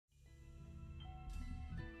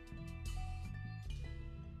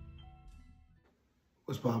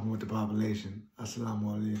What's poppin' with the population? Assalamu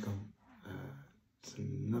alaikum. It's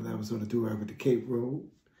another episode of Do Right with the Cape Road.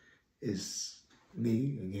 It's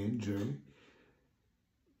me, again, Dre.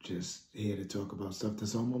 Just here to talk about stuff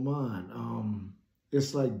that's on my mind.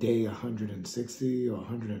 It's like day 160 or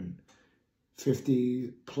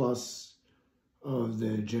 150 plus of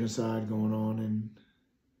the genocide going on in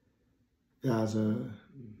Gaza,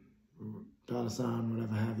 docile,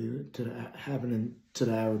 whatever have you, happening to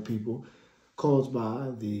the Arab people, caused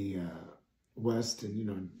by the West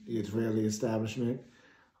and, the Israeli establishment,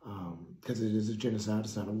 because it is a genocide,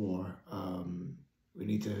 it's not a war. We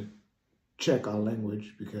need to check our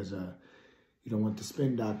language because you don't want the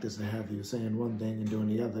spin doctors to have you saying one thing and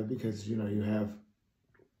doing the other because, you have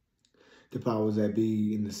the powers that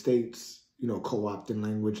be in the States, co-opting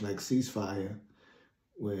language like ceasefire,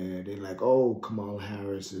 where they're like, oh, Kamala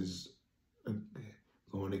Harris is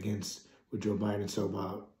going against what Joe Biden so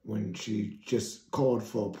about when she just called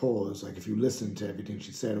for a pause. Like, if you listen to everything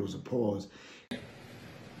she said, it was a pause.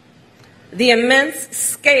 The immense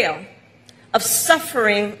scale of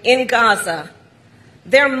suffering in Gaza,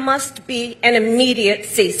 there must be an immediate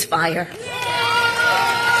ceasefire.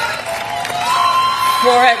 For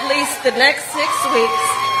at least the next 6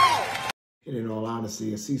 weeks. And in all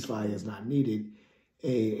honesty, a ceasefire is not needed. An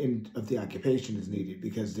end of the occupation is needed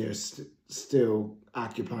because they're still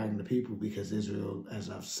occupying the people because Israel, as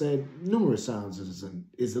I've said numerous times,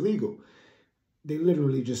 is illegal. They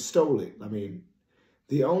literally just stole it. I mean,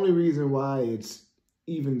 the only reason why it's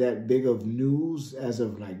even that big of news as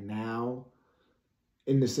of like now,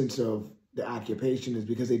 in the sense of the occupation, is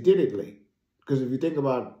because they did it late. Because if you think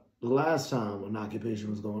about the last time an occupation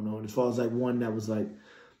was going on, as far as like one that was like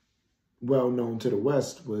well known to the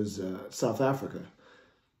West, was South Africa,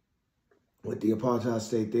 with the apartheid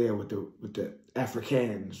state there, with the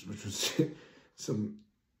Afrikaans, which was some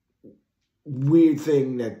weird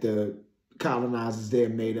thing that the colonizers there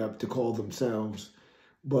made up to call themselves.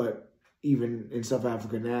 But even in South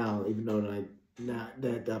Africa now, even though like now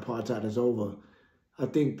that the apartheid is over, I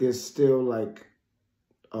think there's still like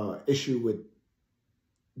issue with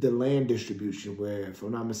the land distribution, where, if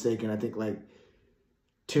I'm not mistaken, I think like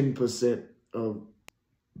 10% of,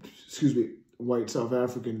 white South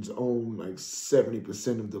Africans own like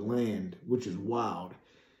 70% of the land, which is wild.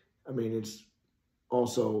 I mean, it's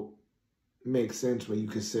also makes sense when you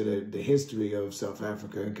consider the history of South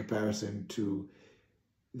Africa in comparison to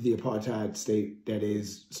the apartheid state that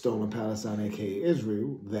is stolen Palestine, aka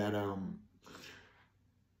Israel, that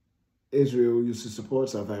Israel used to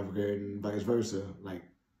support South Africa and vice versa. Like,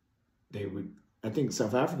 they would, I think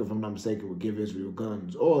South Africa, if I'm not mistaken, would give Israel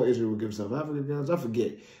guns, or Israel would give South Africa guns. I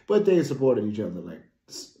forget. But they supported each other like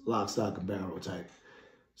lock, stock, and barrel type.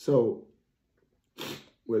 So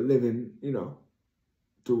we're living,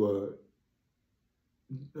 through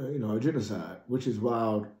a genocide, which is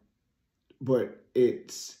wild. But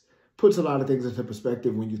it puts a lot of things into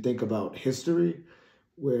perspective when you think about history,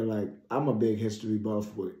 where, like, I'm a big history buff,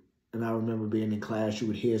 and I remember being in class, you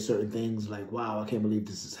would hear certain things like, wow, I can't believe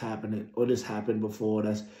this is happening, or this happened before.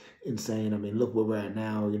 That's insane. I mean, look where we're at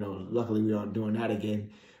now. Luckily we aren't doing that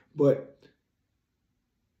again. But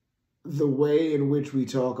the way in which we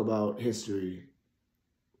talk about history,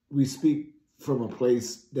 we speak from a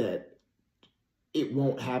place that it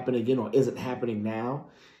won't happen again or isn't happening now.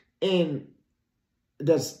 And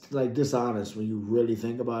that's like dishonest when you really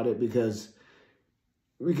think about it, because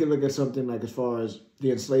we can look at something like as far as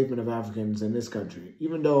the enslavement of Africans in this country.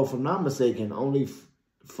 Even though, if I'm not mistaken, only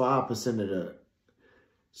 5% of the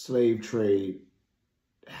slave trade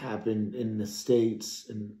happened in the States,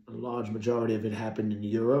 and a large majority of it happened in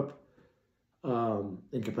Europe,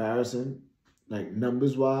 in comparison, like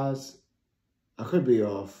numbers-wise. I could be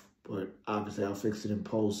off, but obviously I'll fix it in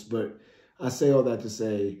post. But I say all that to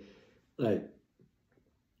say, like,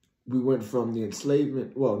 we went from the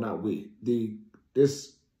enslavement, well, not we,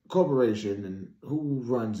 this corporation and who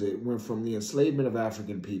runs it went from the enslavement of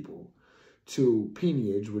African people to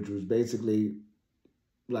peonage, which was basically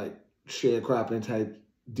like sharecropping type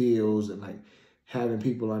deals and like having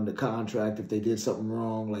people under contract if they did something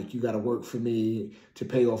wrong, like, you got to work for me to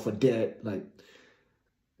pay off a debt, like,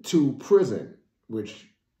 to prison, which,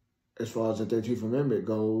 as far as the 13th Amendment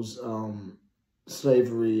goes,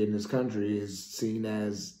 slavery in this country is seen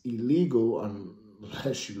as illegal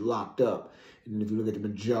unless you're locked up. And if you look at the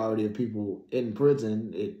majority of people in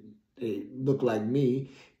prison, they look like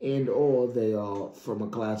me, and or they are from a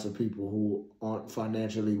class of people who aren't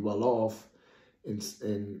financially well off,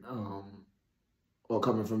 and or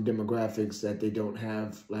coming from demographics that they don't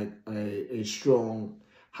have like a strong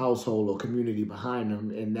household or community behind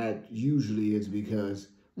them. And that usually is because,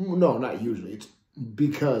 no, not usually, it's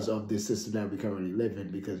because of the system that we currently live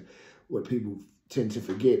in. Because what people tend to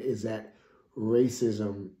forget is that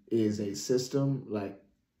racism is a system, like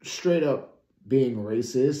straight up being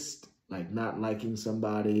racist, like not liking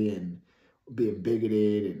somebody and being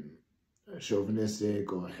bigoted and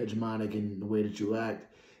chauvinistic or hegemonic in the way that you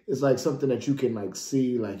act. It's like something that you can like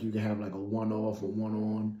see, like you can have like a one-off or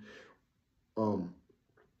one-on,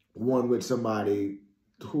 one with somebody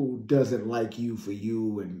who doesn't like you for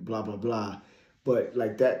you and blah, blah, blah. But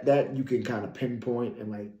like that you can kind of pinpoint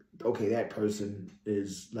and like, okay, that person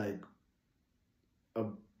is like a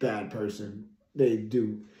bad person. They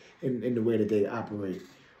do in the way that they operate.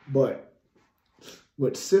 But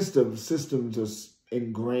with systems are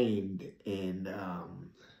ingrained and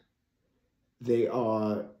they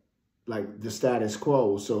are like the status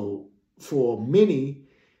quo. So for many,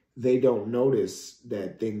 they don't notice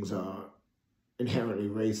that things are inherently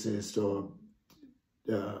racist or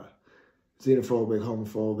xenophobic,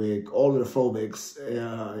 homophobic, all of the phobics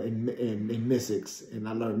in mystics. And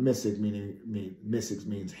I learned mystic mystics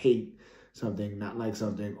means hate something, not like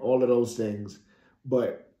something, all of those things.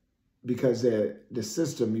 But because the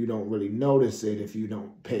system, you don't really notice it if you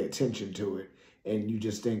don't pay attention to it. And you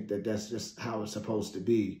just think that that's just how it's supposed to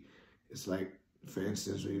be. It's like, for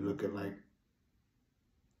instance, when you look at like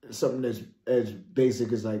something that's as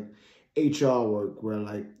basic as like HR work, where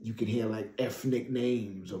like you can hear like ethnic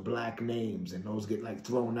names or black names and those get like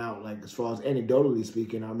thrown out. Like as far as anecdotally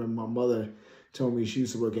speaking, I remember my mother told me she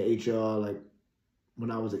used to work at HR like when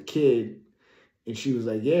I was a kid, and she was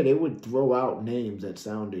like, yeah, they would throw out names that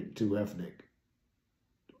sounded too ethnic.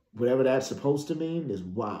 Whatever that's supposed to mean is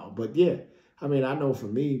wild. But yeah, I mean, I know for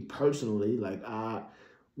me personally, like I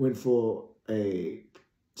went for a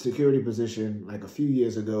security position like a few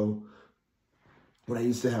years ago when I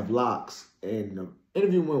used to have locks, and the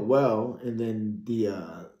interview went well. And then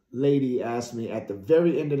the lady asked me at the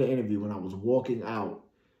very end of the interview when I was walking out,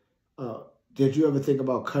 did you ever think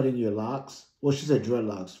about cutting your locks? Well, she said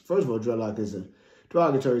dreadlocks. First of all, dreadlock is a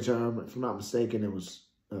derogatory term. If I'm not mistaken, it was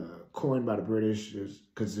coined by the British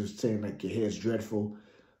because it was saying like your hair's dreadful.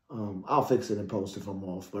 I'll fix it and post if I'm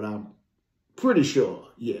off, but I'm pretty sure,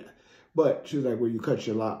 yeah. But she was like, will you cut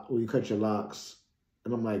your locks?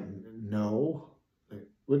 And I'm like, no. Like,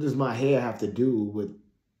 what does my hair have to do with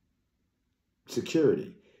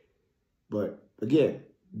security? But again,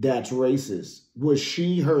 that's racist. Was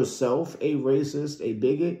she herself a racist, a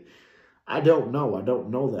bigot? I don't know. I don't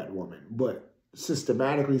know that woman. But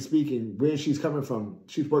systematically speaking, where she's coming from,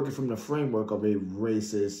 she's working from the framework of a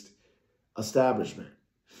racist establishment.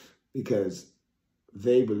 Because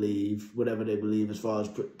they believe, whatever they believe as far as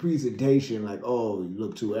presentation, like, oh, you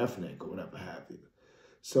look too ethnic or whatever have you.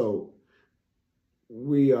 So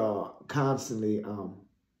we are constantly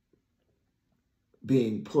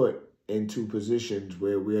being put into positions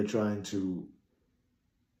where we're trying to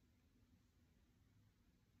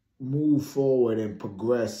move forward and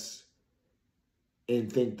progress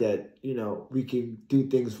and think that, you know, we can do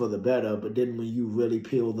things for the better. But then when you really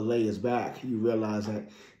peel the layers back, you realize that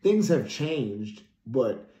things have changed,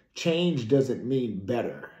 but change doesn't mean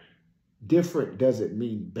better. Different doesn't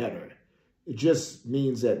mean better. It just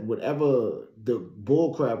means that whatever the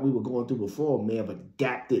bullcrap we were going through before may have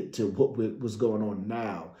adapted to what was going on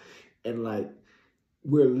now. And like,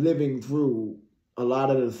 we're living through a lot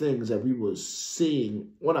of the things that we were seeing.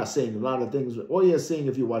 Well, not saying a lot of things, or yeah, seeing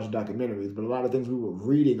if you watch documentaries, but a lot of things we were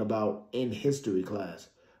reading about in history class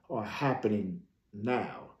are happening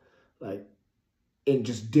now, like in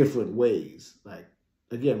just different ways. Like,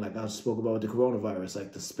 again, like I spoke about with the coronavirus,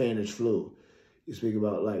 like the Spanish flu. You speak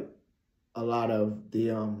about like a lot of the,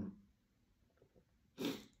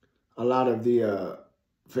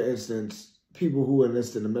 for instance, people who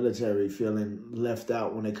enlist in the military feeling left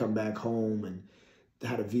out when they come back home, and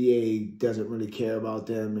how the VA doesn't really care about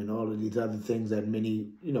them, and all of these other things that many,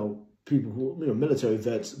 you know, people who, you know, military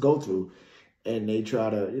vets go through, and they try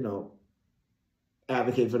to, you know,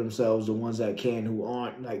 advocate for themselves, the ones that can, who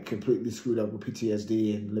aren't like completely screwed up with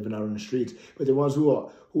PTSD and living out on the streets, but the ones who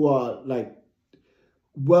are like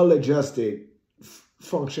well-adjusted,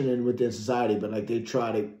 functioning within society, but like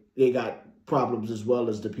they got problems as well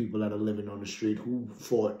as the people that are living on the street who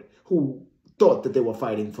thought that they were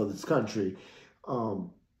fighting for this country.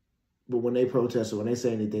 But when they protest or when they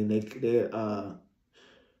say anything,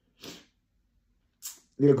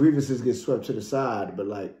 their grievances get swept to the side. But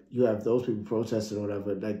like, you have those people protesting or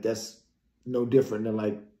whatever, like that's no different than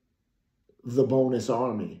like the bonus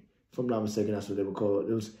army. If I'm not mistaken, that's what they were called.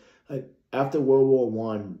 It was like after World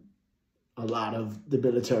War I, a lot of the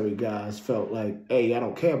military guys felt like, hey, I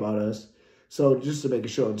don't care about us. So just to make it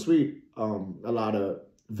short and sweet, a lot of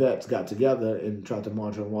vets got together and tried to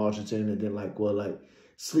march on Washington, and then like were like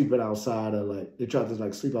sleeping outside, or like they tried to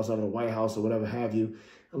like sleep outside of the White House or whatever have you,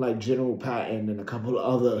 and like General Patton and a couple of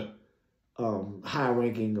other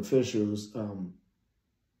high-ranking officials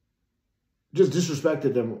just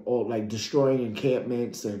disrespected them, or like destroying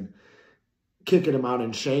encampments and kicking them out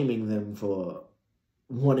and shaming them for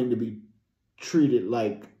wanting to be treated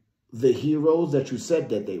like the heroes that you said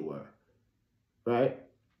that they were, right?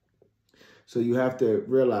 So you have to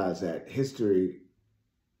realize that history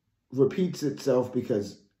repeats itself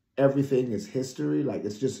because everything is history. Like,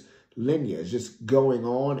 it's just linear. It's just going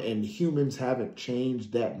on, and humans haven't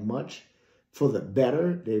changed that much for the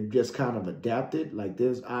better. They've just kind of adapted. Like,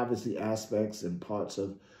 there's obviously aspects and parts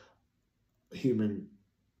of human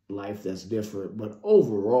life that's different, but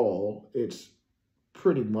overall, it's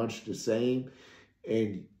pretty much the same.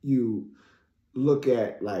 And you look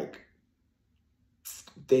at, like,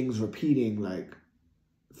 things repeating, like,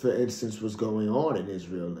 for instance, what's going on in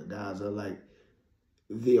Israel and Gaza, like,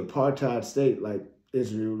 the apartheid state, like,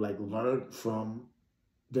 Israel, like, learned from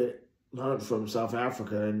South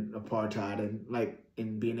Africa and apartheid, and like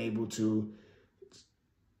in being able to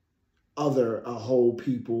other a whole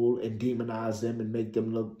people and demonize them and make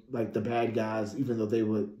them look like the bad guys, even though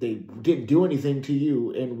they didn't do anything to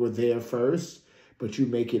you and were there first, but you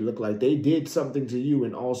make it look like they did something to you,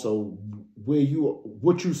 and also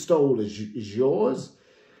what you stole is yours.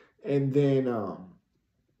 And then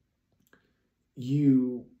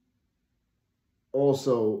you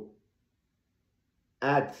also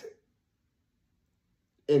act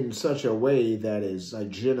in such a way that is like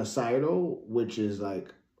genocidal, which is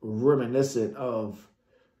like reminiscent of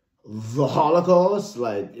the Holocaust,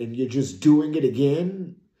 like, and you're just doing it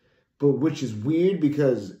again, but which is weird,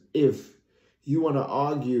 because if you want to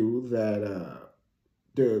argue that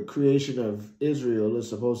the creation of Israel is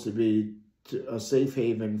supposed to be a safe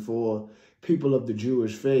haven for people of the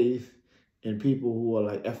Jewish faith and people who are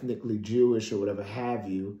like ethnically Jewish or whatever have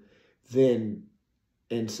you, then,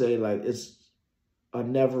 and say like it's a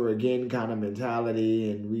never again kind of mentality,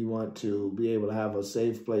 and we want to be able to have a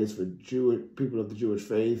safe place for people of the Jewish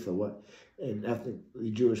faith, or what, and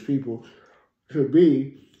ethnically Jewish people should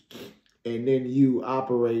be, and then you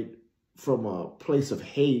operate from a place of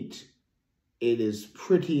hate, it is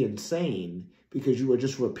pretty insane, because you are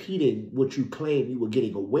just repeating what you claim you were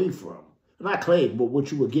getting away from. Not claim, but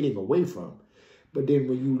what you were getting away from. But then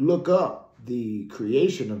when you look up the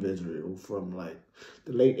creation of Israel from like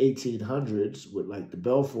the late 1800s with like the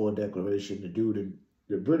Balfour Declaration,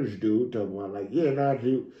 the British dude talking about like, yeah,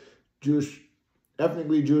 Jewish,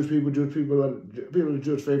 ethnically Jewish people of the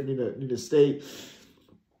Jewish faith need a state.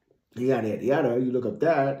 Yada, yada. You look up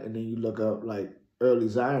that, and then you look up like early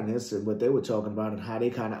Zionists and what they were talking about, and how they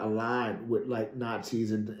kind of aligned with like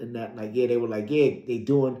Nazis and that, like, yeah, they were like, yeah,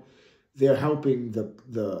 they're helping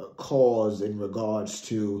the cause in regards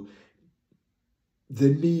to the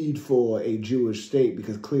need for a Jewish state,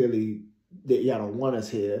 because clearly y'all don't want us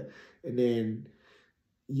here. And then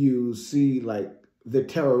you see like the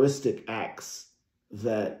terroristic acts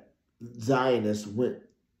that Zionists went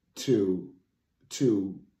to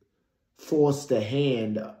force the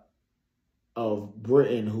hand of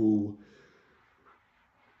Britain, who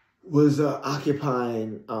was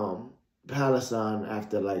occupying Palestine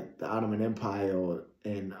after like the Ottoman Empire,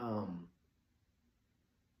 and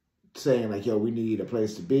saying like, yo, we need a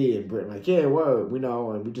place to be, and Britain like, yeah, word, we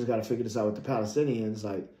know, and we just got to figure this out with the Palestinians,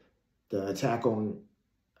 like the attack on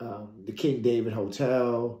the King David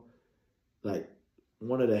Hotel. Like,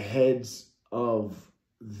 one of the heads of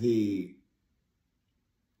the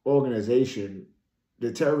organization,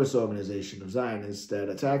 the terrorist organization of Zionists that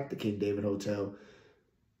attacked the King David Hotel,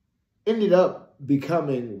 ended up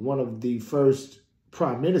becoming one of the first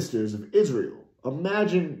prime ministers of Israel.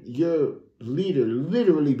 Imagine your leader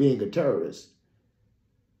literally being a terrorist.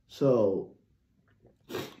 So,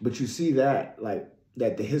 but you see that, like,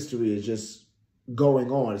 that the history is just going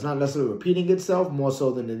on. It's not necessarily repeating itself, more so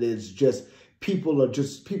than it is just people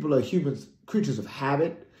are humans, creatures of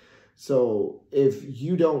habit. So if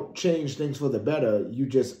you don't change things for the better, you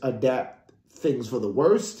just adapt things for the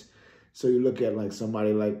worst. So you look at like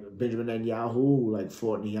somebody like Benjamin Netanyahu, who like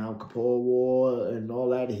fought in the Yom Kippur War and all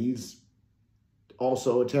that. He's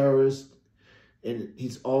also a terrorist. And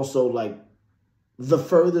he's also like the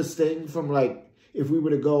furthest thing from like, if we were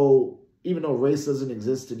to go, even though race doesn't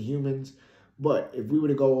exist in humans, but if we were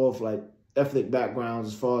to go off like ethnic backgrounds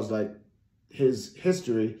as far as like his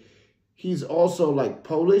history, he's also like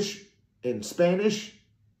Polish and Spanish,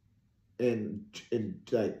 and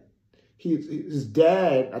like his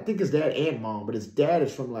dad, I think his dad and mom, but his dad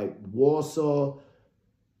is from like Warsaw,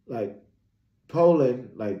 like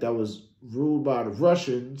Poland, like that was ruled by the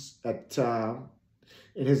Russians at the time.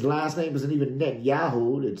 And his last name isn't even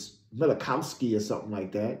Netanyahu, it's Milikowski or something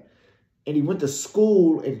like that. And he went to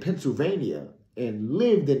school in Pennsylvania and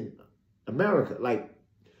lived in America. Like,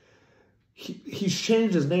 he's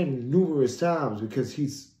changed his name numerous times because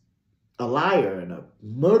he's a liar and a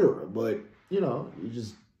murderer. But, you know, you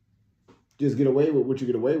just get away with what you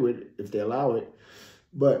get away with if they allow it.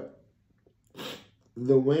 But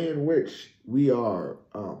the way in which we are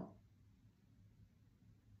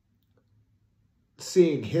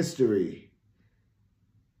seeing history,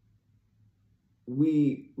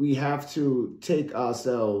 we have to take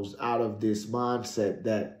ourselves out of this mindset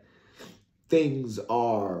that things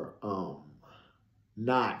are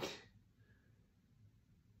not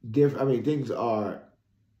different. I mean, things are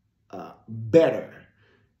better.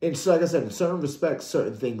 And so, like I said, in certain respects,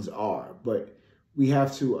 certain things are, but we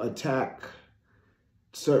have to attack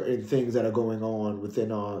certain things that are going on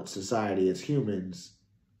within our society as humans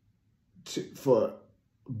for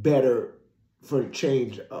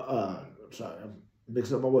change. Sorry, I'm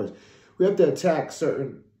mixing up my words. We have to attack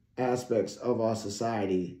certain aspects of our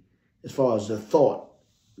society as far as the thought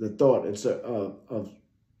in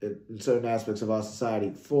certain aspects of our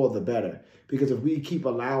society for the better. Because if we keep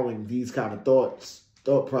allowing these kind of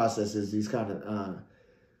thought processes, these kind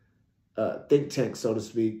of think tanks, so to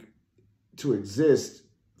speak, to exist,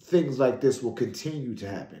 things like this will continue to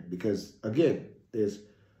happen. Because, again, there's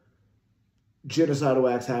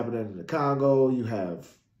genocidal acts happening in the Congo. You have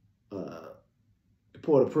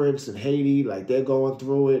Port-au-Prince and Haiti, like they're going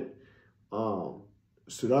through it.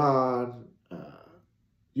 Sudan.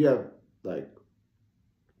 You have like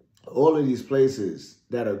all of these places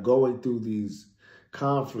that are going through these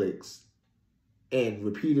conflicts and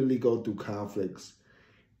repeatedly go through conflicts.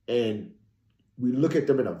 And we look at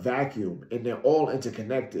them in a vacuum and they're all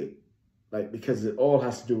interconnected. Like, because it all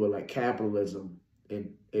has to do with like capitalism,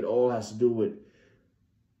 and it all has to do with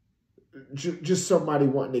just somebody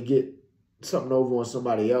wanting to get something over on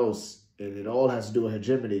somebody else. And it all has to do with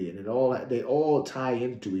hegemony, and they all tie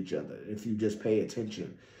into each other if you just pay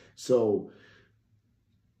attention. So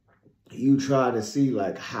you try to see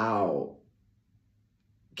like how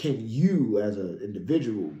can you as an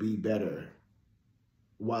individual be better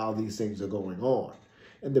while these things are going on.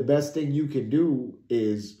 And the best thing you can do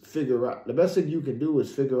is figure out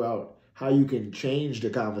how you can change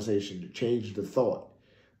the conversation, to change the thought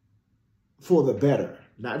for the better.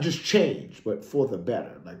 Not just change, but for the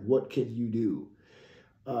better. Like, what can you do?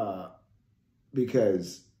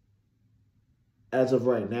 Because as of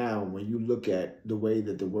right now, when you look at the way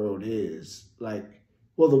that the world is, the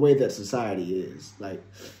way that society is, like,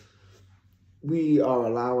 we are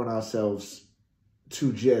allowing ourselves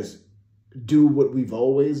to just do what we've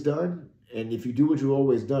always done. And if you do what you've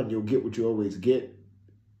always done, you'll get what you always get.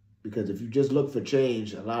 Because if you just look for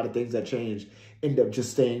change, a lot of things that change end up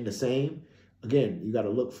just staying the same. Again, you got to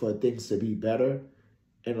look for things to be better.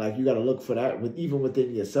 And like, you got to look for that even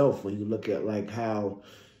within yourself. When you look at like how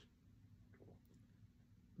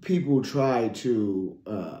people try to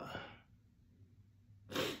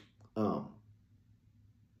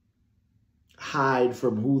hide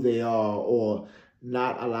from who they are, or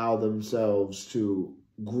not allow themselves to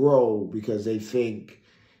grow because they think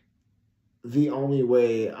the only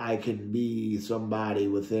way I can be somebody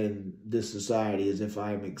within this society is if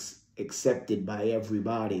I'm accepted by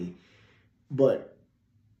everybody. But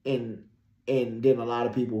and then a lot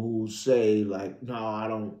of people who say like, no, I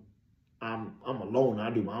don't, I'm alone,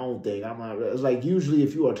 I do my own thing. It's like, usually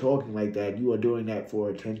if you are talking like that, you are doing that for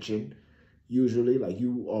attention. Usually, like,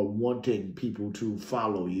 you are wanting people to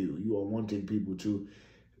follow you. You are wanting people to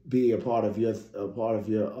be a part of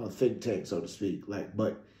your think tank, so to speak. Like,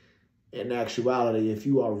 but in actuality, if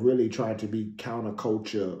you are really trying to be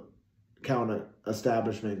counterculture, counter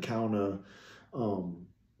establishment, counter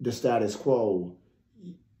the status quo,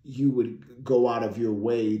 you would go out of your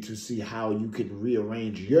way to see how you can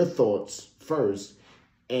rearrange your thoughts first,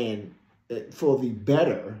 and for the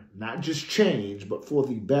better, not just change, but for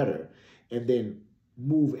the better, and then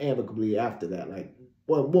move amicably after that. Like,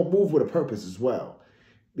 well, move with a purpose as well,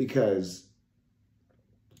 because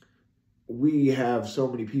we have so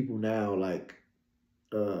many people now, like,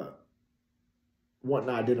 wanting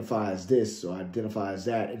to identify as this or identify as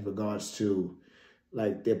that in regards to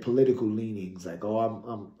like their political leanings. Like,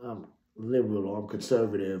 oh, I'm liberal, or I'm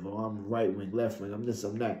conservative, or I'm right wing, left wing, I'm this,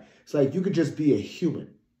 I'm that. It's like, you could just be a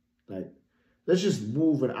human. Like, let's just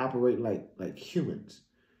move and operate like humans,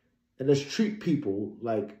 and let's treat people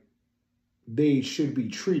like they should be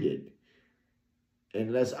treated.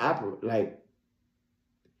 And let's operate like,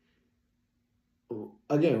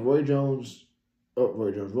 again, Roy Jones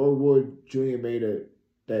Roy Wood Jr. made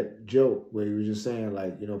that joke where he was just saying,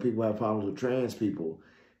 like, you know, people have problems with trans people,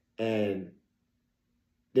 and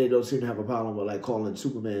they don't seem to have a problem with, like, calling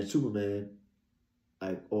Superman Superman,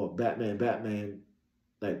 like, or Batman Batman,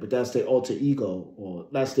 like, but that's their alter ego, or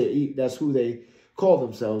that's who they call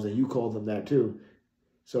themselves, and you call them that too.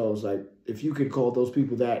 So it's like, if you can call those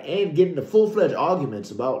people that and get into full-fledged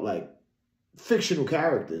arguments about, like, fictional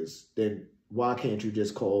characters, then why can't you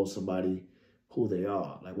just call somebody who they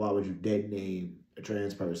are? Like, why would you dead name a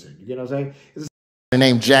trans person? You get what I'm saying? The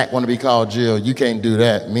name Jack want to be called Jill. You can't do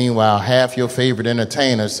that. Meanwhile, half your favorite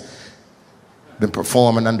entertainers been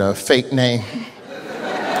performing under a fake name.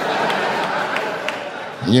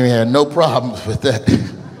 You ain't had no problems with that.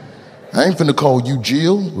 I ain't finna call you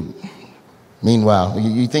Jill. Meanwhile,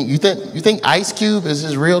 you think Ice Cube is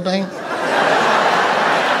his real name?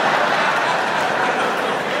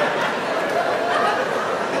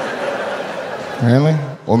 Really?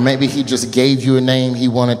 Or maybe he just gave you a name he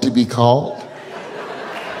wanted to be called?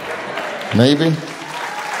 Maybe?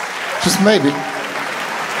 Just maybe.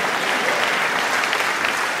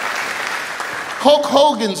 Hulk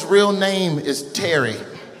Hogan's real name is Terry.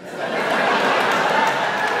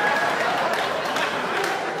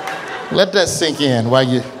 Let that sink in while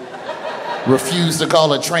you refuse to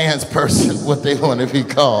call a trans person what they want to be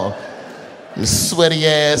called. You sweaty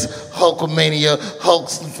ass Hulkamania,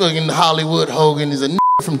 Hulk's fucking Hollywood Hogan is a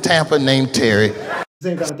from Tampa named Terry.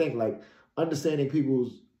 Same kind of thing, like understanding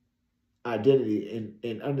people's identity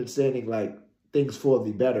and understanding, like, things for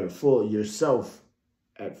the better for yourself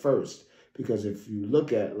at first. Because if you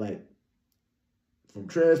look at, like, from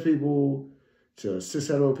trans people to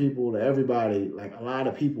cis-hetero people to everybody, like, a lot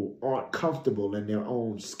of people aren't comfortable in their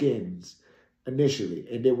own skins initially.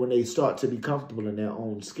 And then when they start to be comfortable in their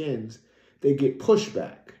own skins, they get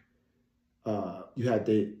pushback. You had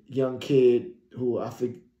the young kid who, I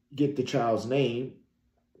forget the child's name.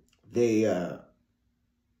 They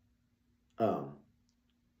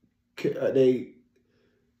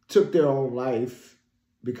took their own life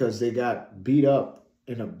because they got beat up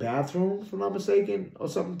in a bathroom, if I'm not mistaken, or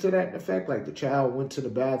something to that effect. Like, the child went to the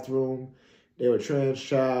bathroom. They were a trans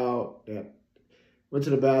child that went to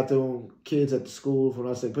the bathroom. Kids at the school, from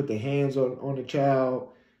us, they put their hands on the child.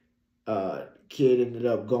 Kid ended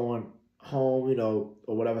up going home, you know,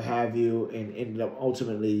 or whatever have you, and ended up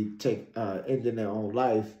ultimately ending their own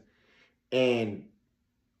life. And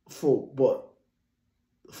for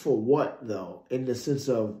what though? In the sense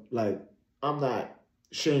of, like, I'm not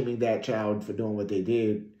shaming that child for doing what they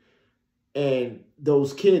did, and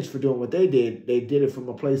those kids for doing what they did it from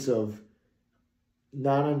a place of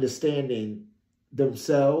not understanding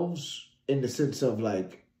themselves, in the sense of,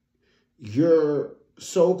 like, you're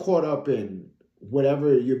so caught up in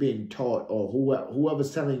whatever you're being taught, or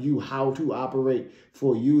whoever's telling you how to operate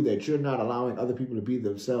for you, that you're not allowing other people to be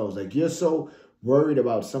themselves. Like, you're so worried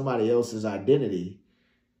about somebody else's identity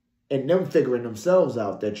and them figuring themselves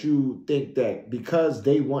out that you think that because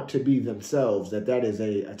they want to be themselves, that is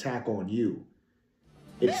a attack on you.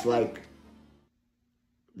 It's like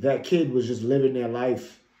that kid was just living their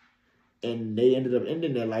life, and they ended up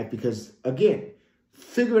ending their life because, again,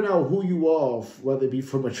 figuring out who you are, whether it be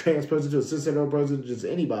from a trans person to a cis-hetero person, just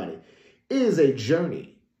anybody, is a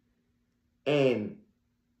journey. And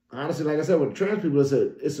honestly, like I said, with trans people,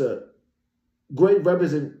 it's a great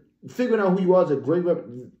figuring out who you are is a great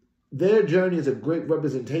their journey is a great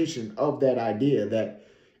representation of that idea that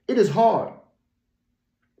it is hard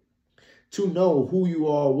to know who you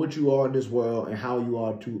are, what you are in this world, and how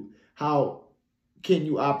can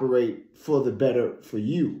you operate for the better for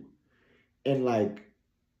you. And, like,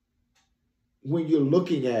 when you're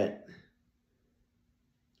looking at,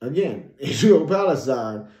 again,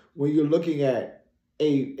 Israel-Palestine, when you're looking at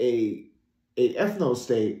a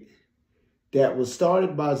ethno-state that was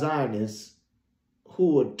started by Zionists,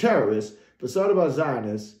 who were terrorists, but started by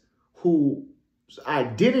Zionists, whose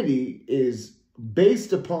identity is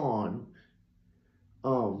based upon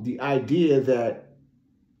the idea that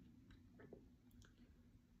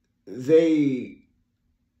they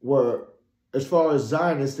were, as far as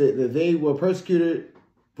Zionists, that they were persecuted.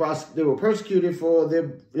 They were persecuted for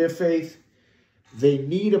their faith. They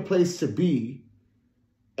need a place to be,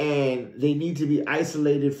 and they need to be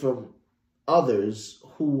isolated from others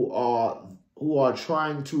who are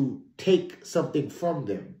trying to take something from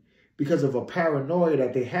them because of a paranoia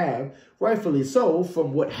that they have, rightfully so,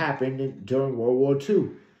 from what happened during World War II.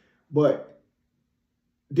 But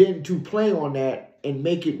then to play on that and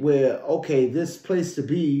make it where, okay, this place to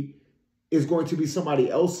be is going to be somebody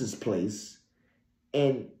else's place,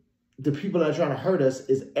 and the people that are trying to hurt us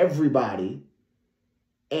is everybody,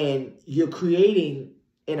 And you're creating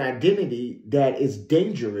an identity that is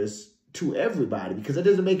dangerous to everybody, because it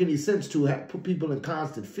doesn't make any sense to put people in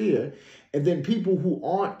constant fear. And then people who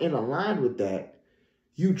aren't in line with that,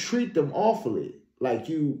 you treat them awfully. Like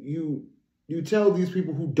you tell these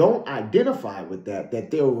people who don't identify with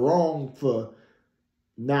that they're wrong for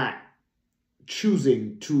not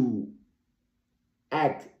choosing to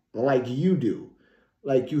act like you do.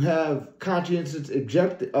 Like, you have conscientious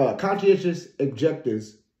objectives. I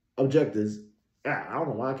don't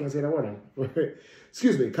know why I can't say that word.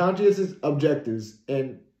 Excuse me. Conscientious objectives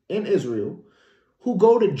in Israel who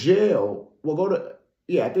go to jail. Well, I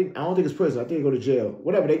don't think it's prison. I think they go to jail.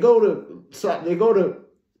 Whatever. They go to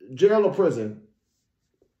jail or prison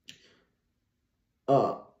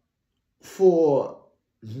for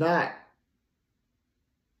not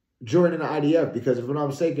joining the IDF, because if I'm not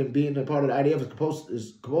mistaken, being a part of the IDF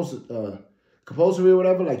is compulsory or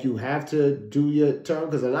whatever. Like, you have to do your term,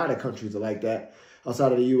 because a lot of countries are like that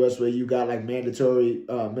outside of the U.S., where you got like mandatory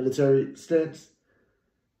military stints.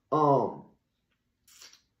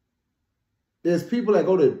 There's people that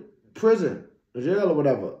go to prison or jail or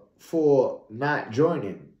whatever for not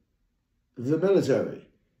joining the military,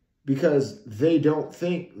 because they don't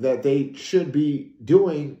think that they should be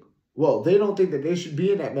doing. Well, they don't think that they should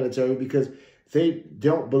be in that military, because they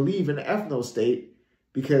don't believe in the ethno-state,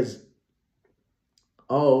 because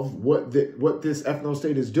of what this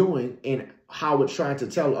ethno-state is doing and how it's trying to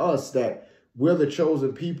tell us that we're the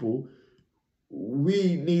chosen people.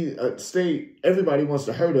 We need a state. Everybody wants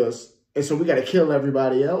to hurt us, and so we got to kill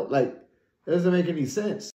everybody else. Like, that doesn't make any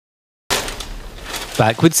sense.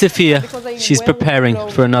 Back with Sophia, she's preparing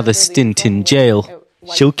for another stint in jail.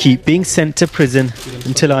 She'll keep being sent to prison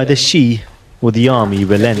until either she or the army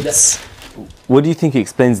relents. What do you think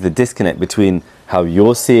explains the disconnect between how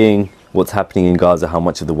you're seeing what's happening in Gaza, how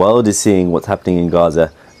much of the world is seeing what's happening in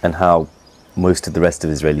Gaza, and how most of the rest of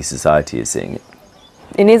Israeli society is seeing it?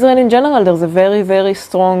 In Israel in general, there's a very, very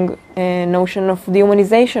strong notion of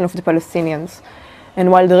dehumanization of the Palestinians. And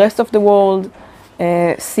while the rest of the world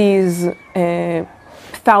sees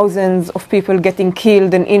thousands of people getting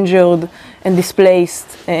killed and injured and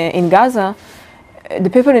displaced in Gaza, the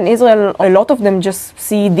people in Israel, a lot of them just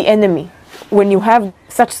see the enemy. When you have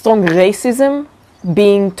such strong racism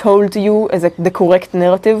being told to you as the correct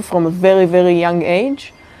narrative from a very, very young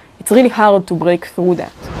age, it's really hard to break through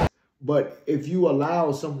that. But if you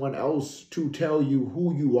allow someone else to tell you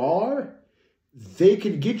who you are, they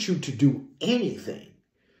can get you to do anything.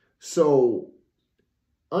 So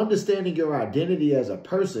understanding your identity as a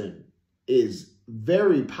person is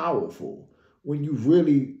very powerful when you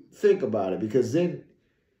really think about it, because then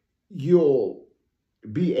you'll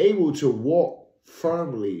be able to walk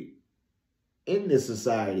firmly in this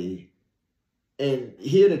society and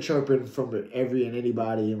hear the chirping from every and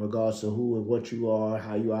anybody in regards to who and what you are,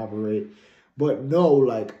 how you operate, but know,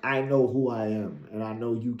 like, I know who I am, and I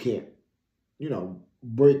know you can't,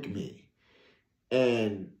 break me.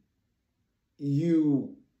 And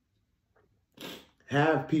you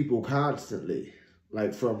have people constantly,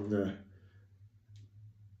 like from the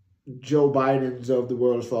Joe Bidens of the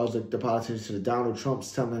world, as far as the politicians, to the Donald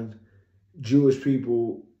Trumps, telling Jewish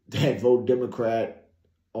people that vote Democrat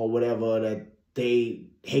or whatever that they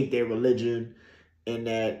hate their religion, and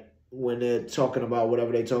that when they're talking about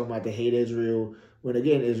whatever they're talking about, they hate Israel. When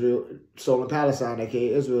again, Israel, stolen Palestine,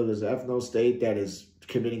 aka Israel, is an ethno-state that is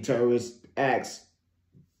committing terrorist acts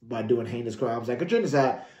by doing heinous crimes like a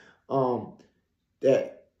genocide.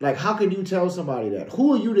 That, like, how can you tell somebody that?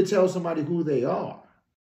 Who are you to tell somebody who they are?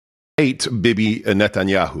 Hate Bibi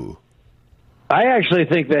Netanyahu. I actually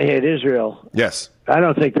think they hate Israel. Yes. I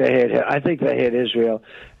don't think they hate him. I think they hate Israel.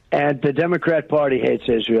 And the Democrat Party hates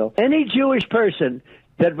Israel. Any Jewish person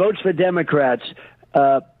that votes for Democrats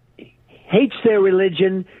hates their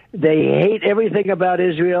religion. They hate everything about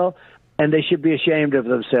Israel, and they should be ashamed of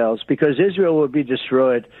themselves, because Israel would be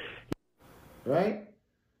destroyed. Right?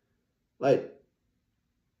 Like,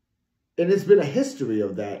 and it's been a history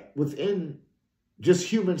of that within just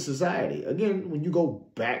human society. Again, when you go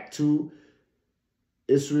back to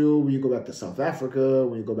Israel, when you go back to South Africa,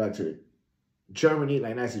 when you go back to Germany,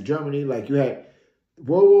 like Nazi Germany, like you had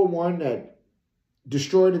World War I that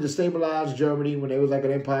destroyed and destabilized Germany when they was like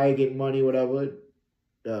an empire getting money, whatever.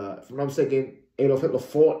 If I'm not mistaken, Adolf Hitler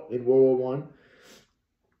fought in World War I.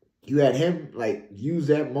 You had him like use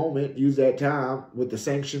that moment, use that time with the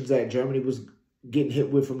sanctions that Germany was getting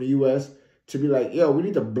hit with from the U.S. to be like, yo, we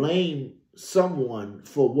need to blame someone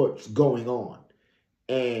for what's going on.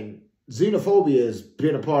 And xenophobia has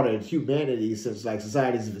been a part of humanity since like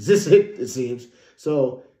societies have existed, it seems.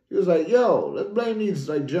 So He was like, yo, let's blame these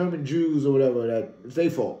like German Jews or whatever, that it's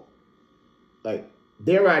their fault. Like,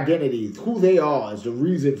 their identity, who they are, is the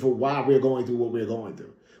reason for why we're going through what we're going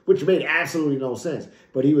through, which made absolutely no sense.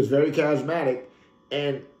 But he was very charismatic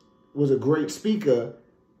and was a great speaker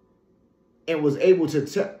and was able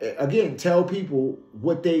to, again, tell people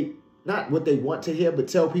what they, not what they want to hear, but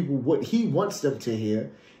tell people what he wants them to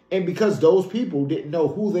hear. And because those people didn't know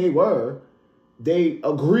who they were, they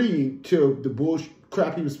agreed to the bullshit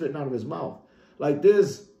crap he was spitting out of his mouth. Like,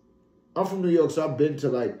 I'm from New York, so I've been to,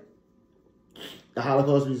 like, the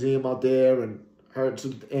Holocaust Museum out there and heard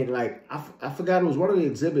some, and like, I forgot, it was one of the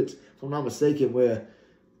exhibits, if I'm not mistaken, where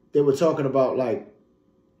they were talking about like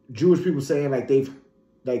Jewish people saying like they've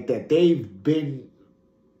been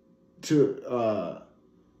to,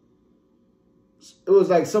 it was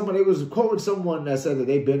like someone, it was quoting someone that said that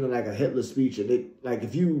they've been to like a Hitler speech, and it, like,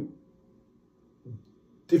 if you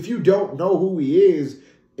don't know who he is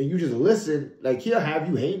and you just listen, like, he'll have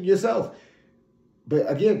you hating yourself. But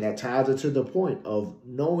again, that ties it to the point of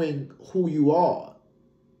knowing who you are.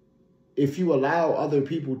 If you allow other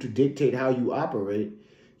people to dictate how you operate,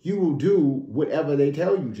 you will do whatever they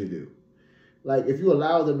tell you to do. Like, if you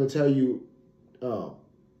allow them to tell you, no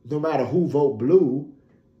matter who vote blue,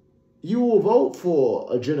 you will vote for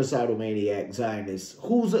a genocidal maniac Zionist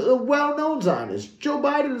who's a well-known Zionist. Joe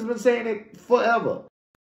Biden has been saying it forever.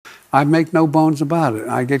 I make no bones about it.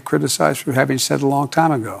 I get criticized for having said a long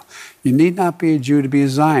time ago, you need not be a Jew to be a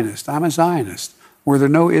Zionist. I'm a Zionist. Were there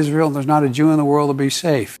no Israel, there's not a Jew in the world to be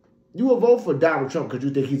safe. You will vote for Donald Trump because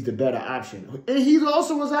you think he's the better option. And he's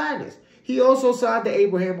also a Zionist. He also signed the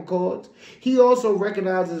Abraham Accords. He also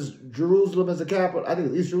recognizes Jerusalem as a capital, I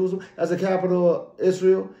think East Jerusalem, as a capital of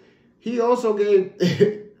Israel. He also gave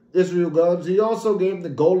Israel guns. He also gave them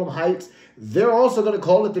the Golem Heights. They're also going to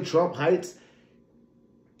call it the Trump Heights.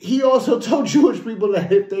 He also told Jewish people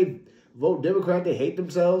that if they vote Democrat, they hate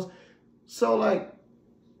themselves. So, like,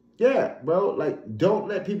 yeah, bro, like, don't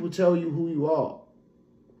let people tell you who you are.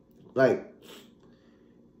 Like,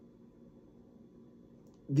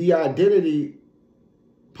 the identity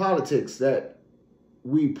politics that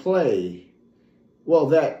we play, well,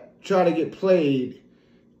 that try to get played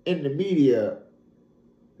in the media,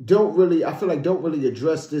 I feel like don't really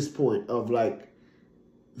address this point of, like,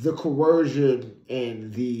 the coercion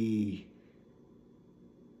and the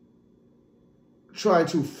trying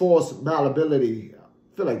to force malleability.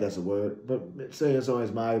 I feel like that's a word, but saying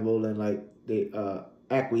someone's malleable and like they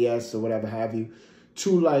acquiesce or whatever have you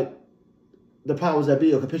to like the powers that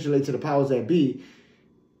be or capitulate to the powers that be.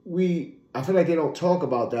 I feel like they don't talk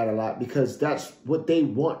about that a lot because that's what they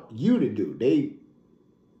want you to do.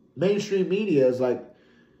 Mainstream media is like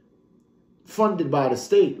funded by the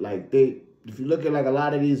state. Like if you look at like a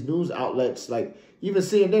lot of these news outlets, like even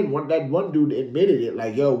CNN, that one dude admitted it,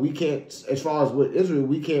 like, yo, we can't, as far as with Israel,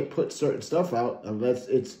 we can't put certain stuff out unless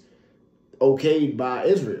it's okayed by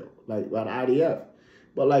Israel, like by the IDF.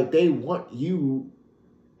 But like they want you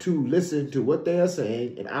to listen to what they are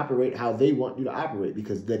saying and operate how they want you to operate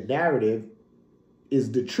because the narrative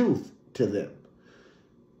is the truth to them.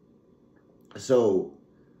 So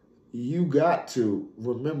you got to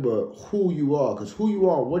remember who you are, because who you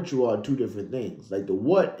are and what you are two different things. Like the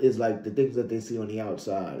what is like the things that they see on the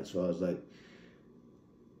outside, as far as like,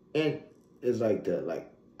 and it's like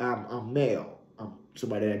I'm male, I'm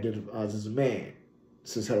somebody that identifies as a man,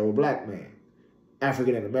 cis hetero black man,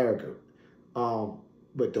 African and American.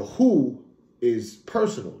 But the who is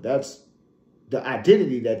personal. That's the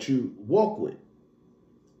identity that you walk with,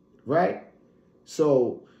 right?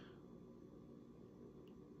 So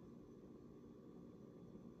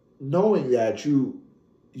knowing that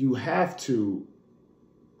you have to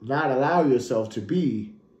not allow yourself to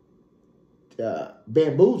be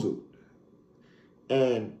bamboozled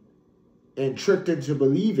and tricked into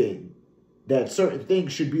believing that certain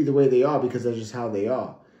things should be the way they are because that's just how they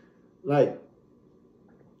are. Like,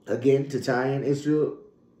 again, to tie in Israel,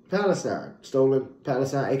 Palestine, stolen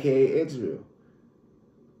Palestine, aka Israel.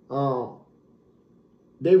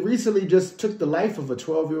 They recently just took the life of a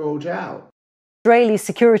 12-year-old child. Israeli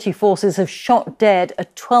security forces have shot dead a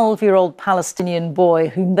 12-year-old Palestinian boy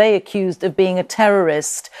whom they accused of being a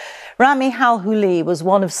terrorist. Rami Halhuli was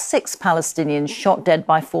one of 6 Palestinians shot dead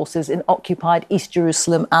by forces in occupied East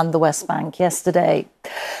Jerusalem and the West Bank yesterday.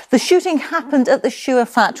 The shooting happened at the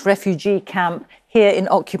Shuafat refugee camp here in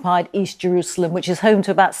occupied East Jerusalem, which is home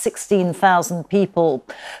to about 16,000 people.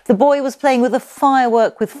 The boy was playing with a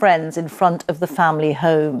firework with friends in front of the family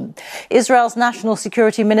home. Israel's national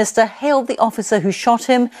security minister hailed the officer who shot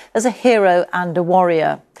him as a hero and a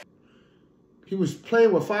warrior. He was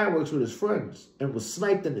playing with fireworks with his friends and was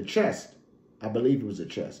sniped in the chest I believe it was a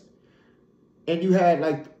chest. And you had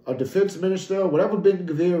like a defense minister, whatever Ben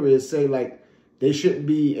Gvir is, say like they shouldn't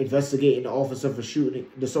be investigating the officer for shooting,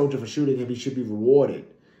 the soldier for shooting him. He should be rewarded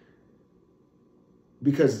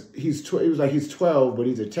because he was like he's 12, but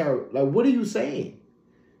he's a terror. Like, what are you saying?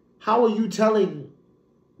 How are you telling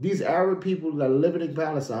these Arab people that are living in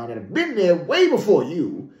Palestine that have been there way before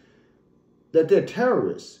you that they're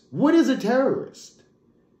terrorists? What is a terrorist?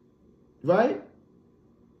 Right?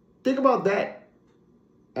 Think about that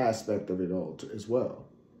aspect of it all as well.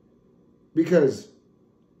 Because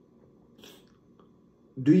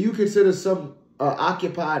do you consider some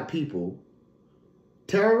occupied people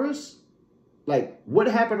terrorists? Like, what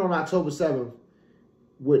happened on October 7th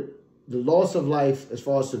with the loss of life as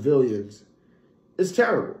far as civilians is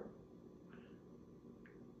terrible.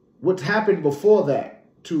 What happened before that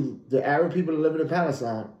to the Arab people living in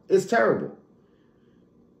Palestine is terrible.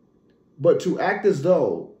 But to act as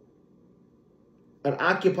though an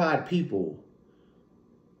occupied people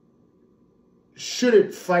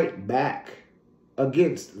shouldn't fight back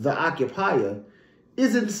against the occupier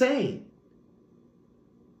is insane.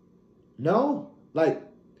 No? Like,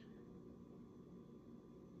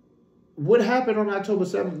 what happened on October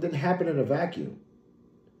 7th didn't happen in a vacuum.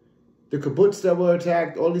 The kibbutz that were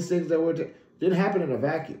attacked, all these things that were attacked, didn't happen in a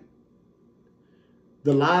vacuum.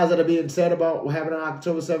 The lies that are being said about what happened on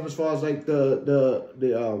October 7th as far as like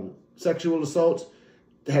the sexual assaults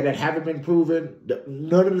that haven't been proven.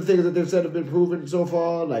 None of the things that they've said have been proven so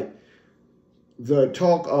far. Like the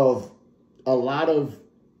talk of a lot of,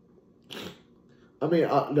 I mean,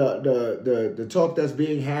 the talk that's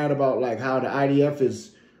being had about like how the IDF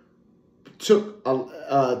is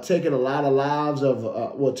taking a lot of lives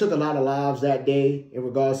of took a lot of lives that day in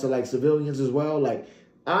regards to like civilians as well. Like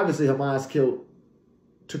obviously Hamas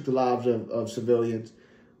took the lives of civilians,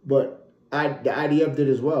 but the IDF did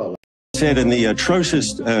as well. Said in the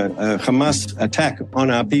atrocious Hamas attack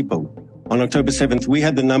on our people on October 7th, we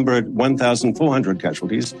had the number at 1,400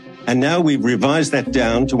 casualties, and now we've revised that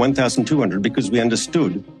down to 1,200 because we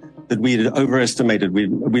understood that we had overestimated.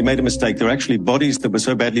 We made a mistake. There were actually bodies that were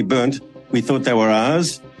so badly burnt, we thought they were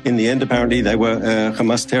ours. In the end, apparently, they were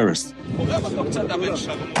Hamas terrorists.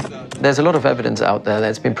 There's a lot of evidence out there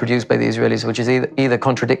that's been produced by the Israelis, which is either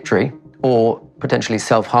contradictory or potentially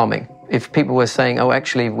self-harming. If people were saying, oh,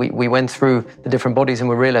 actually, we went through the different bodies and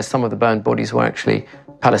we realized some of the burned bodies were actually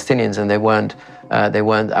Palestinians and they weren't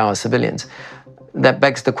our civilians. That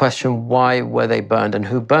begs the question, why were they burned and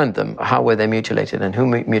who burned them? How were they mutilated and who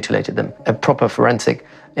mutilated them? A proper forensic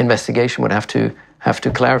investigation would have to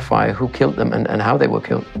clarify who killed them and how they were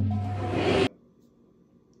killed.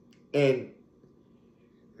 And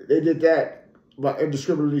they did that by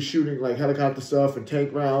indiscriminately shooting like helicopter stuff and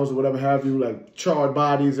tank rounds or whatever have you, like charred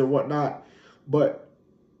bodies and whatnot. But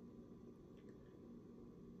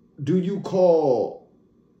do you call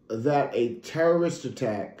that a terrorist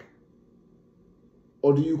attack,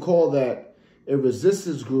 or do you call that a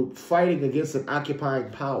resistance group fighting against an occupying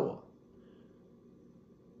power?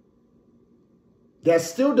 That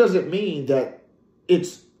still doesn't mean that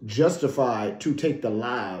it's justified to take the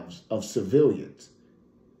lives of civilians.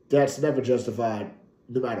 That's never justified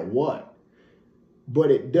no matter what.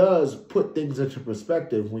 But it does put things into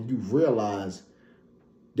perspective when you realize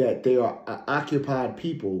that they are occupied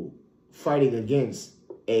people fighting against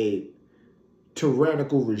a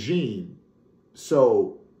tyrannical regime.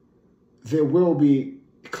 So there will be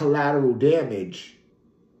collateral damage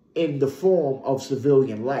in the form of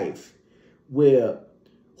civilian life, where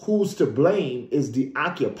who's to blame is the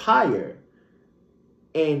occupier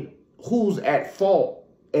and who's at fault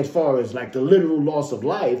as far as like the literal loss of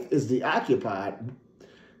life is the occupied,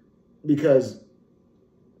 because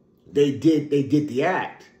they did the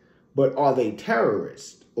act. But are they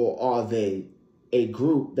terrorists, or are they a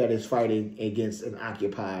group that is fighting against an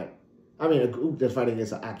occupied, a group that's fighting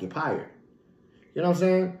against an occupier? You know what I'm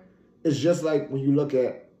saying? It's just like when you look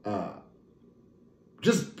at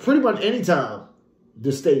just pretty much any time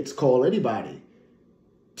the states call anybody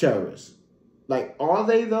terrorists. Like, are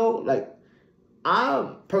they though? Like,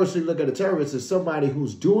 I personally look at a terrorist as somebody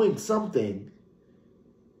who's doing something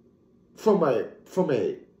from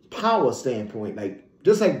a power standpoint, like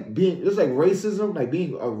just like racism, like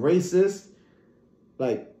being a racist.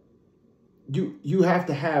 Like you have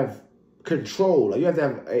to have control. Like you have to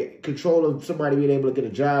have a control of somebody being able to get a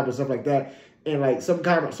job and stuff like that, and like some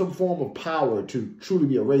form of power to truly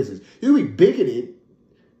be a racist. You can be bigoted.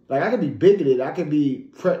 Like I can be bigoted. I can be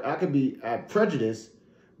prejudiced.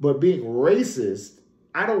 But being racist,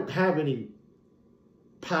 I don't have any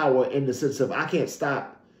power in the sense of I can't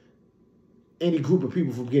stop any group of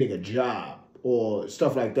people from getting a job or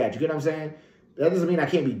stuff like that. You get what I'm saying? That doesn't mean I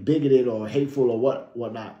can't be bigoted or hateful or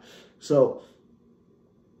whatnot. So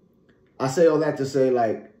I say all that to say,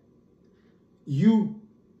 like, you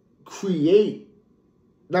create,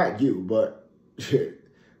 not you, but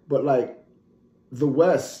like the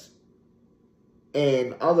West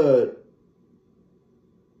and other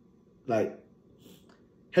like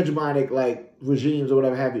hegemonic like regimes or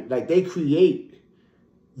whatever have you, like they create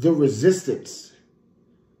the resistance.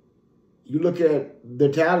 You look at the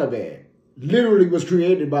Taliban, literally was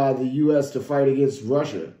created by the U.S. to fight against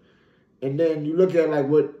Russia. And then you look at like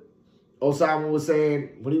what Osama was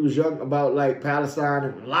saying when he was young about like Palestine,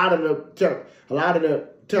 and a lot of the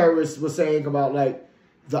terrorists were saying about like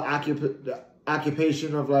the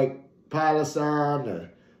occupation of like Palestine, the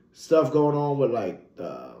stuff going on with like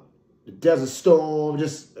the Desert Storm,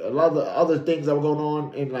 just a lot of the other things that were going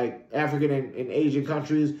on in like African and Asian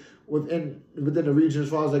countries within the region as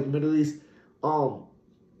far as like the Middle East.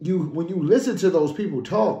 When you listen to those people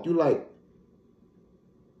talk,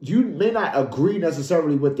 you may not agree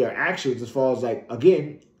necessarily with their actions as far as like,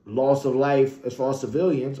 again, loss of life as far as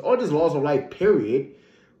civilians or just loss of life, period.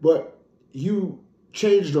 But you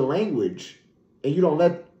change the language and you don't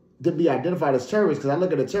let them be identified as terrorists, because I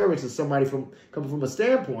look at a terrorist as somebody coming from a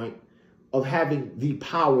standpoint of having the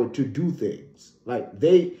power to do things. Like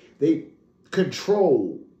they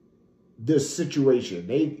control the situation.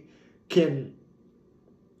 They can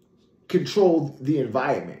control the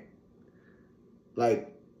environment.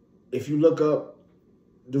 Like, if you look up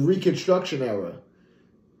the Reconstruction era,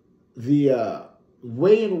 the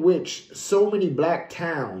way in which so many black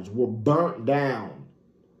towns were burnt down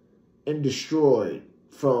and destroyed,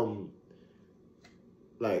 from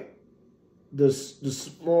like the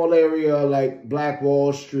small area like Black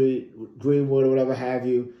Wall Street, Greenwood, or whatever have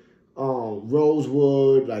you,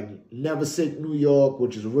 Rosewood, like Neversink, New York,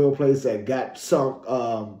 which is a real place that got sunk,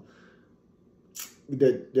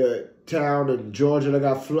 the town in Georgia that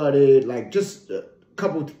got flooded, like just a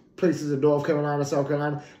couple places in North Carolina, South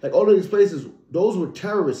Carolina, like all of these places, those were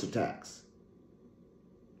terrorist attacks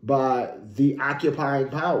by the occupying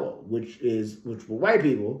power, which were white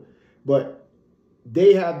people, but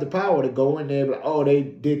they had the power to go in there and be like, oh, they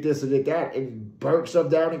did this and did that, and burnt stuff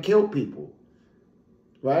down and killed people,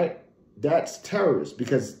 right? That's terrorist,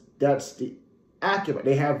 because that's the occupant.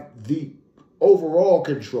 They have the overall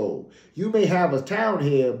control. You may have a town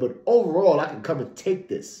here, but overall, I can come and take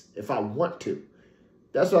this if I want to.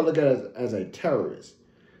 That's what I look at as a terrorist.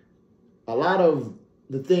 A lot of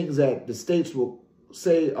the things that the states will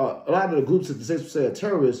say, a lot of the groups that the states will say are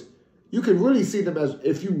terrorists, you can really see them as,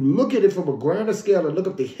 if you look at it from a grander scale and look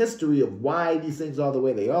up the history of why these things are the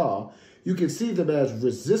way they are, you can see them as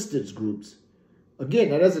resistance groups.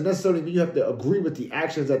 Again, that doesn't necessarily mean you have to agree with the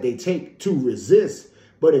actions that they take to resist,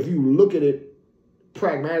 but if you look at it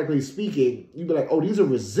pragmatically speaking, you'd be like, oh, these are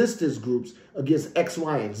resistance groups against X,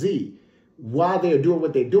 Y, and Z. Why they're doing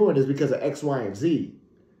what they're doing is because of X, Y, and Z.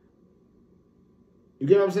 You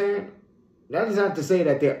get what I'm saying? That is not to say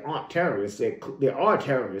that there aren't terrorists. There are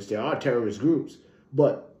terrorists. There are terrorist groups.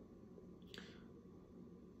 But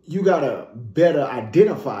you got to better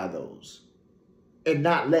identify those and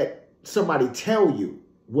not let somebody tell you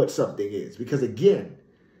what something is. Because again,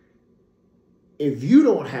 if you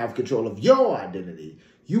don't have control of your identity,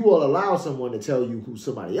 you will allow someone to tell you who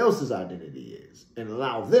somebody else's identity is and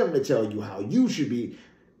allow them to tell you how you should be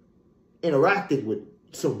interacting with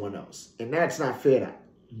someone else. And that's not fair to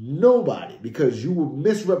nobody, because you will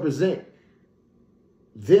misrepresent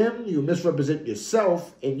them, you misrepresent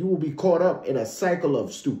yourself, and you will be caught up in a cycle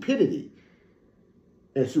of stupidity.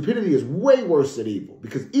 And stupidity is way worse than evil,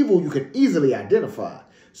 because evil you can easily identify.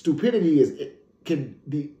 Stupidity can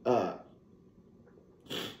be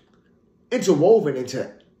interwoven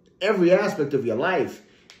into every aspect of your life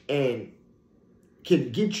and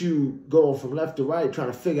can get you going from left to right, trying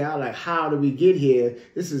to figure out like, how do we get here?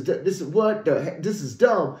 This is what the heck? This is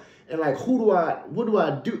dumb. And like, what do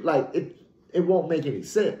I do? Like, it won't make any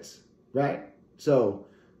sense, right? So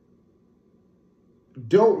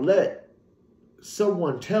don't let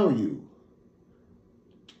someone tell you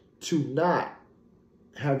to not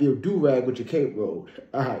have your do-rag with your cape rolled.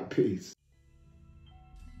 All right, peace.